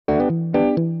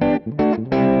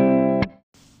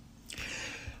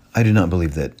I do not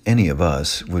believe that any of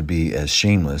us would be as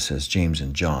shameless as James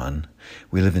and John.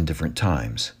 We live in different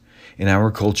times. In our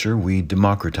culture, we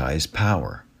democratize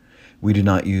power. We do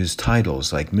not use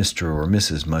titles like Mr. or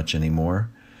Mrs. much anymore.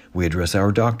 We address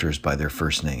our doctors by their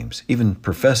first names. Even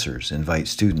professors invite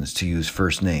students to use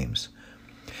first names.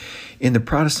 In the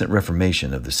Protestant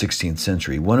Reformation of the 16th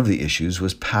century, one of the issues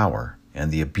was power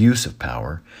and the abuse of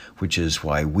power, which is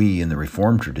why we in the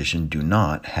Reformed tradition do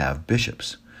not have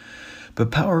bishops.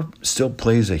 But power still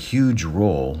plays a huge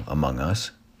role among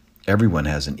us. Everyone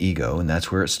has an ego, and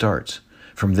that's where it starts.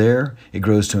 From there, it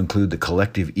grows to include the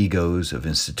collective egos of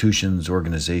institutions,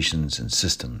 organizations, and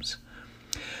systems.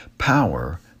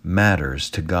 Power matters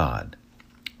to God.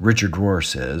 Richard Rohr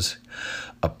says,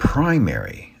 "A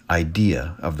primary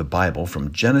idea of the Bible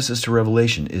from Genesis to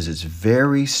Revelation is its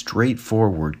very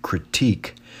straightforward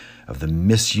critique of the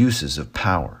misuses of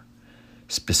power,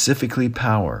 specifically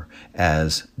power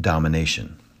as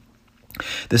domination."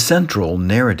 The central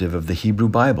narrative of the Hebrew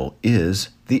Bible is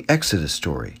the Exodus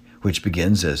story, which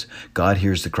begins as God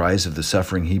hears the cries of the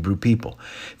suffering Hebrew people.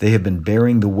 They have been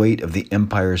bearing the weight of the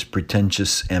empire's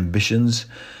pretentious ambitions,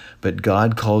 but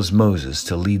God calls Moses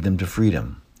to lead them to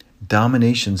freedom.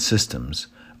 Domination systems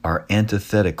are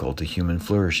antithetical to human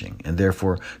flourishing and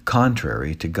therefore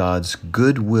contrary to God's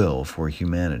good will for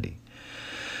humanity.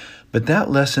 But that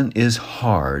lesson is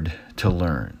hard to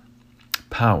learn.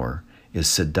 Power is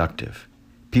seductive.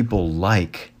 People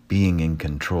like being in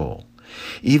control.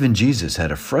 Even Jesus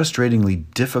had a frustratingly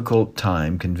difficult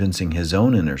time convincing his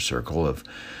own inner circle of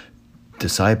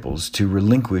disciples to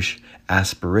relinquish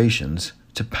aspirations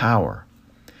to power.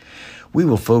 We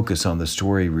will focus on the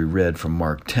story we read from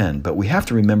Mark 10, but we have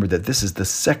to remember that this is the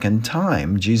second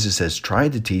time Jesus has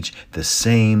tried to teach the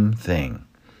same thing.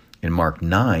 In Mark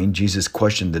 9, Jesus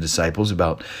questioned the disciples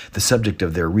about the subject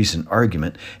of their recent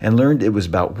argument and learned it was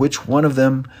about which one of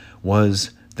them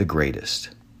was the greatest.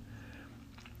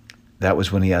 That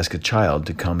was when he asked a child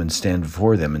to come and stand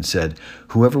before them and said,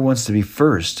 "Whoever wants to be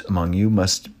first among you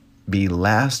must be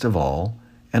last of all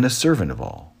and a servant of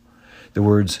all." The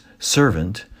words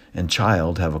servant and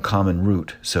child have a common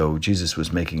root, so Jesus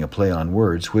was making a play on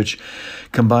words, which,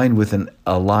 combined with an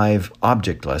alive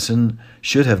object lesson,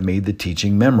 should have made the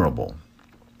teaching memorable.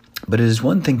 But it is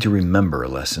one thing to remember a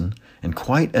lesson, and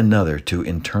quite another to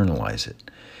internalize it.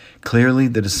 Clearly,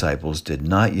 the disciples did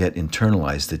not yet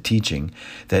internalize the teaching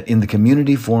that in the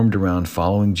community formed around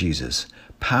following Jesus,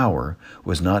 power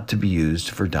was not to be used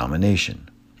for domination.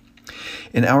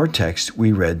 In our text,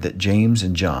 we read that James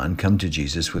and John come to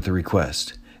Jesus with a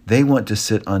request. They want to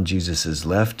sit on Jesus'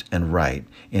 left and right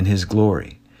in his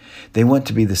glory. They want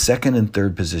to be the second and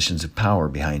third positions of power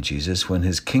behind Jesus when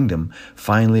his kingdom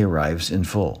finally arrives in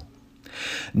full.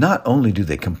 Not only do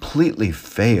they completely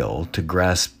fail to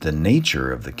grasp the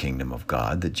nature of the kingdom of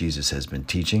God that Jesus has been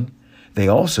teaching, they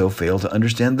also fail to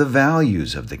understand the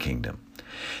values of the kingdom.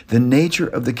 The nature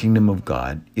of the kingdom of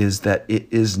God is that it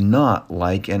is not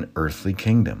like an earthly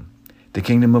kingdom. The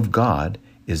kingdom of God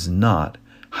is not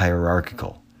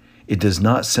hierarchical. It does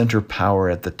not center power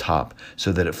at the top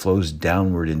so that it flows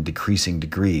downward in decreasing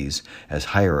degrees as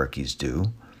hierarchies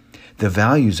do. The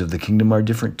values of the kingdom are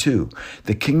different too.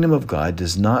 The kingdom of God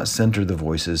does not center the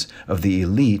voices of the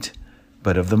elite,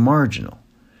 but of the marginal.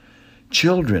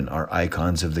 Children are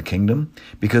icons of the kingdom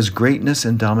because greatness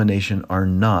and domination are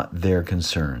not their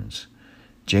concerns.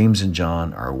 James and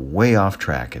John are way off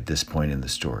track at this point in the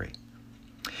story.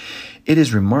 It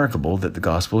is remarkable that the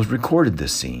Gospels recorded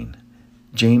this scene.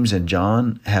 James and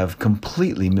John have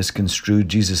completely misconstrued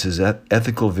Jesus'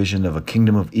 ethical vision of a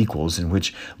kingdom of equals in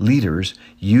which leaders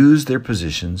use their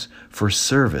positions for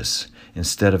service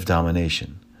instead of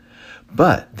domination.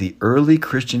 But the early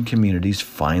Christian communities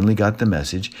finally got the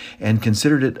message and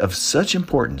considered it of such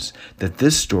importance that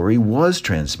this story was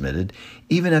transmitted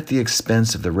even at the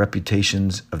expense of the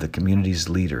reputations of the community's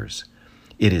leaders.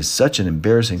 It is such an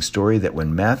embarrassing story that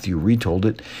when Matthew retold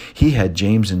it, he had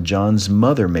James and John's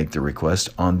mother make the request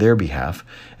on their behalf,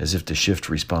 as if to shift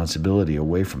responsibility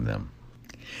away from them.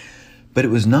 But it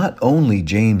was not only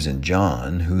James and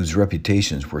John whose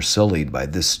reputations were sullied by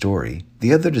this story.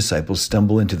 The other disciples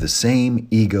stumble into the same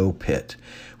ego pit.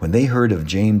 When they heard of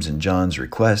James and John's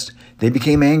request, they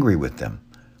became angry with them.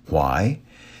 Why?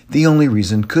 The only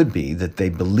reason could be that they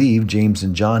believed James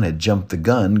and John had jumped the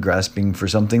gun, grasping for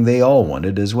something they all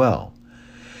wanted as well.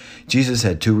 Jesus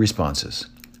had two responses.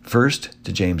 First,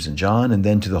 to James and John, and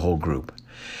then to the whole group.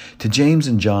 To James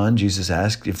and John, Jesus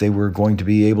asked if they were going to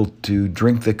be able to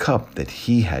drink the cup that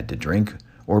he had to drink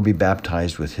or be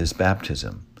baptized with his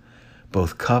baptism.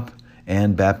 Both cup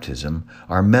and baptism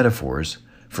are metaphors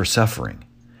for suffering.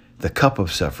 The cup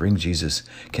of suffering Jesus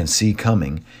can see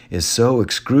coming is so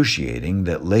excruciating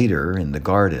that later in the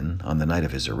garden, on the night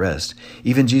of his arrest,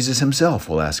 even Jesus himself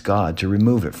will ask God to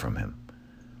remove it from him.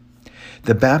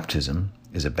 The baptism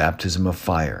is a baptism of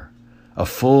fire, a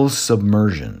full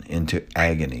submersion into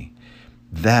agony.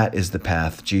 That is the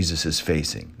path Jesus is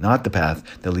facing, not the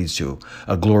path that leads to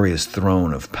a glorious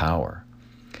throne of power.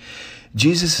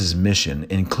 Jesus' mission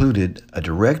included a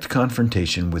direct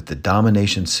confrontation with the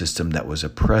domination system that was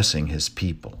oppressing his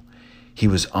people. He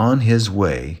was on his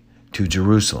way to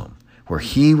Jerusalem, where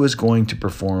he was going to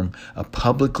perform a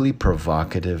publicly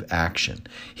provocative action.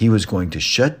 He was going to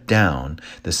shut down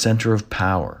the center of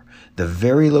power, the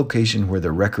very location where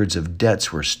the records of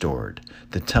debts were stored,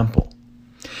 the temple.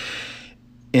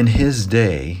 In his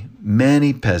day,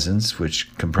 many peasants,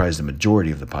 which comprised the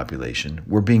majority of the population,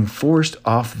 were being forced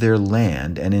off their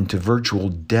land and into virtual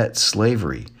debt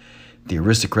slavery. The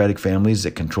aristocratic families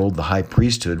that controlled the high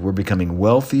priesthood were becoming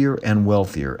wealthier and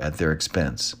wealthier at their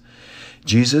expense.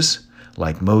 Jesus,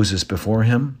 like Moses before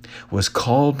him, was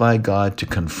called by God to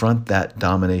confront that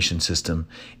domination system,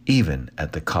 even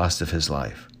at the cost of his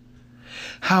life.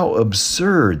 How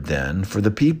absurd, then, for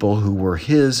the people who were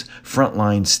his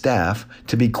frontline staff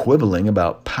to be quibbling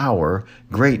about power,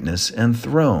 greatness, and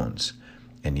thrones.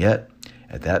 And yet,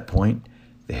 at that point,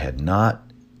 they had not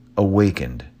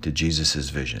awakened to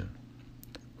Jesus' vision.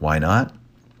 Why not?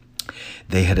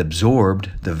 They had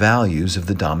absorbed the values of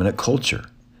the dominant culture.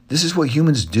 This is what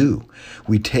humans do.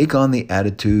 We take on the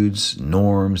attitudes,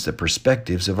 norms, the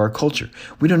perspectives of our culture.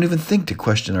 We don't even think to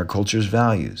question our culture's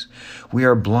values. We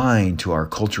are blind to our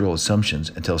cultural assumptions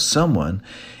until someone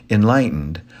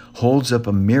enlightened holds up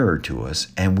a mirror to us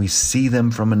and we see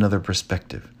them from another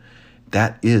perspective.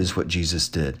 That is what Jesus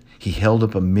did. He held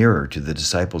up a mirror to the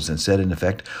disciples and said, in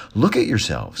effect, look at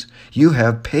yourselves. You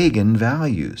have pagan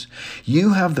values.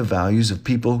 You have the values of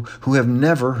people who have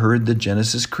never heard the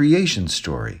Genesis creation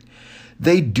story.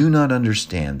 They do not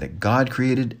understand that God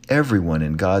created everyone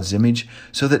in God's image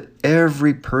so that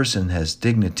every person has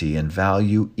dignity and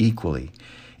value equally.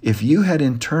 If you had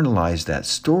internalized that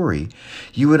story,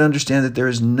 you would understand that there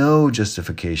is no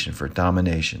justification for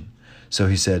domination. So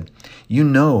he said, you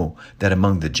know that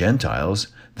among the Gentiles,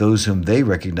 those whom they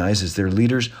recognize as their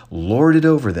leaders lord it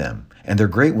over them, and their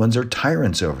great ones are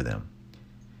tyrants over them.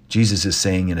 Jesus is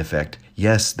saying, in effect,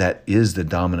 yes, that is the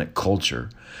dominant culture,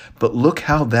 but look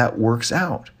how that works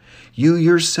out. You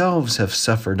yourselves have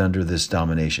suffered under this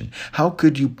domination. How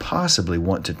could you possibly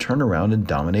want to turn around and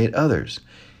dominate others?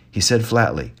 He said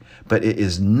flatly, but it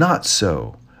is not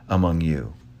so among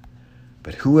you.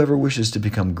 But whoever wishes to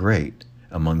become great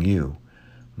among you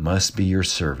must be your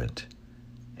servant,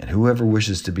 and whoever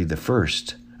wishes to be the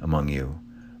first among you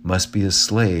must be a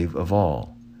slave of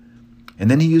all. And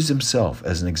then he used himself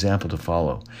as an example to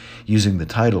follow. Using the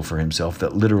title for himself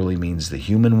that literally means the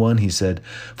human one, he said,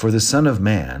 for the Son of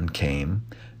Man came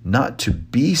not to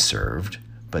be served,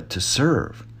 but to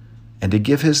serve, and to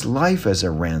give his life as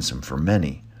a ransom for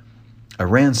many. A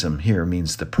ransom here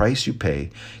means the price you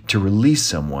pay to release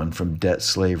someone from debt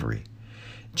slavery.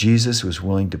 Jesus was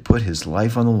willing to put his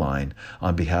life on the line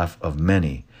on behalf of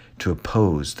many to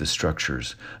oppose the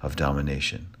structures of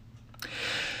domination.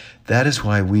 That is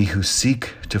why we who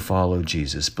seek to follow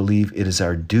Jesus believe it is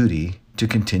our duty to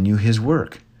continue his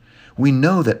work. We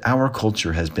know that our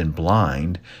culture has been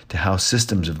blind to how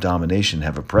systems of domination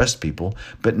have oppressed people,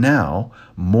 but now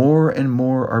more and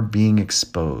more are being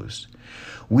exposed.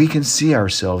 We can see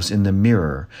ourselves in the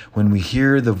mirror when we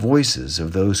hear the voices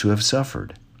of those who have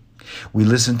suffered. We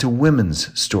listen to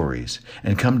women's stories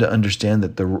and come to understand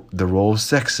that the role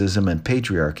sexism and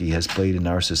patriarchy has played in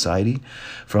our society,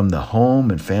 from the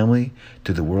home and family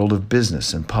to the world of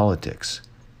business and politics.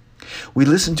 We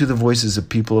listen to the voices of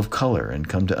people of color and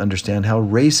come to understand how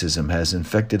racism has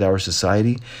infected our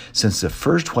society since the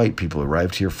first white people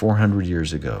arrived here 400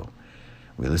 years ago.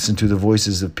 We listen to the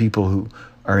voices of people who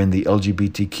are in the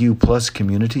LGBTQ plus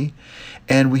community,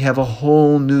 and we have a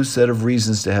whole new set of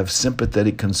reasons to have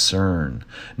sympathetic concern,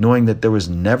 knowing that there was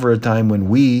never a time when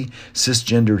we,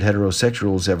 cisgendered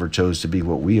heterosexuals, ever chose to be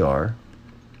what we are.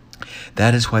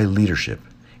 That is why leadership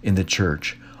in the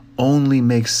church only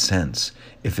makes sense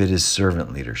if it is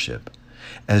servant leadership.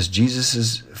 As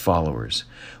Jesus' followers,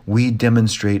 we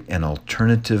demonstrate an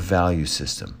alternative value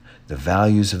system, the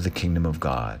values of the kingdom of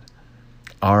God.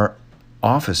 Our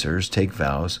officers take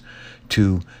vows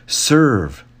to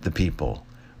serve the people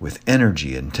with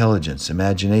energy, intelligence,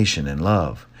 imagination, and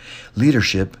love.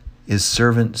 Leadership is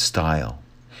servant style.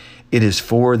 It is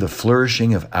for the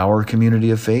flourishing of our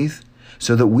community of faith,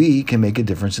 so that we can make a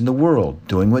difference in the world,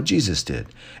 doing what Jesus did,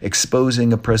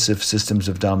 exposing oppressive systems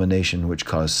of domination which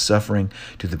cause suffering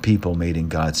to the people made in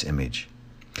God's image.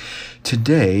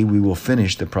 Today, we will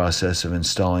finish the process of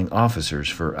installing officers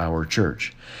for our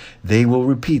church. They will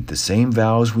repeat the same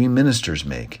vows we ministers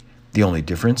make. The only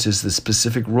difference is the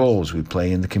specific roles we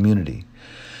play in the community.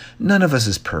 None of us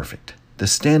is perfect. The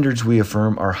standards we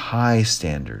affirm are high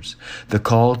standards. The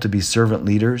call to be servant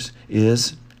leaders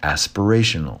is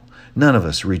aspirational. None of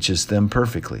us reaches them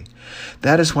perfectly.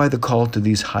 That is why the call to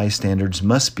these high standards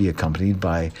must be accompanied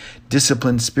by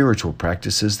disciplined spiritual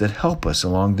practices that help us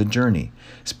along the journey.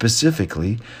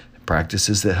 Specifically,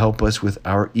 practices that help us with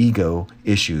our ego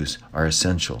issues are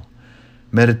essential.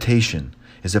 Meditation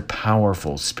is a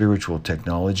powerful spiritual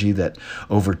technology that,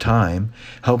 over time,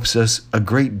 helps us a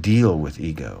great deal with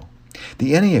ego.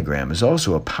 The Enneagram is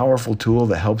also a powerful tool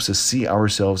that helps us see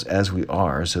ourselves as we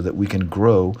are so that we can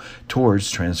grow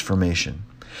towards transformation.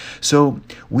 So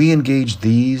we engage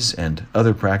these and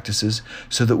other practices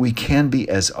so that we can be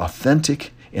as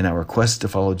authentic in our quest to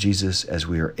follow Jesus as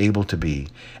we are able to be,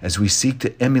 as we seek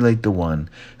to emulate the one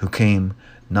who came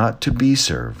not to be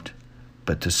served,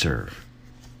 but to serve.